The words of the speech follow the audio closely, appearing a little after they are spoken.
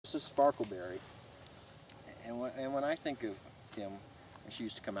this is sparkleberry. And when I think of Kim, and she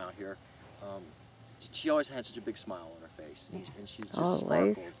used to come out here, she always had such a big smile on her face, and she's just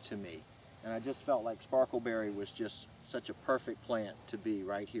sparkled to me. And I just felt like sparkleberry was just such a perfect plant to be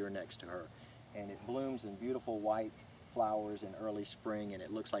right here next to her. And it blooms in beautiful white flowers in early spring, and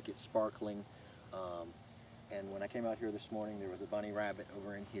it looks like it's sparkling. And when I came out here this morning, there was a bunny rabbit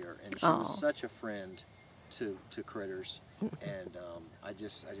over in here, and she was such a friend to critters. And I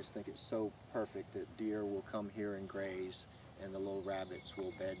just think it's so perfect that deer will come here and graze, and the little rabbits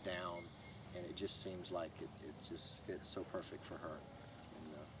will bed down, and it just seems like it just fits so perfect for her.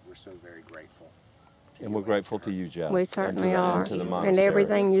 And we're so very grateful. And we're grateful to you, Jeff. We certainly are. And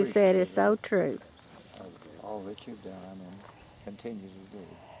everything you said is so true. All that you've done and continue to do.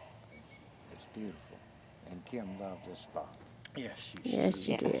 It's beautiful. And Kim loved this spot. Yes, she did.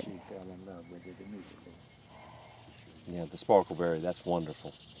 She fell in love with it immediately. Yeah, the sparkleberry, that's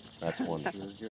wonderful. That's wonderful.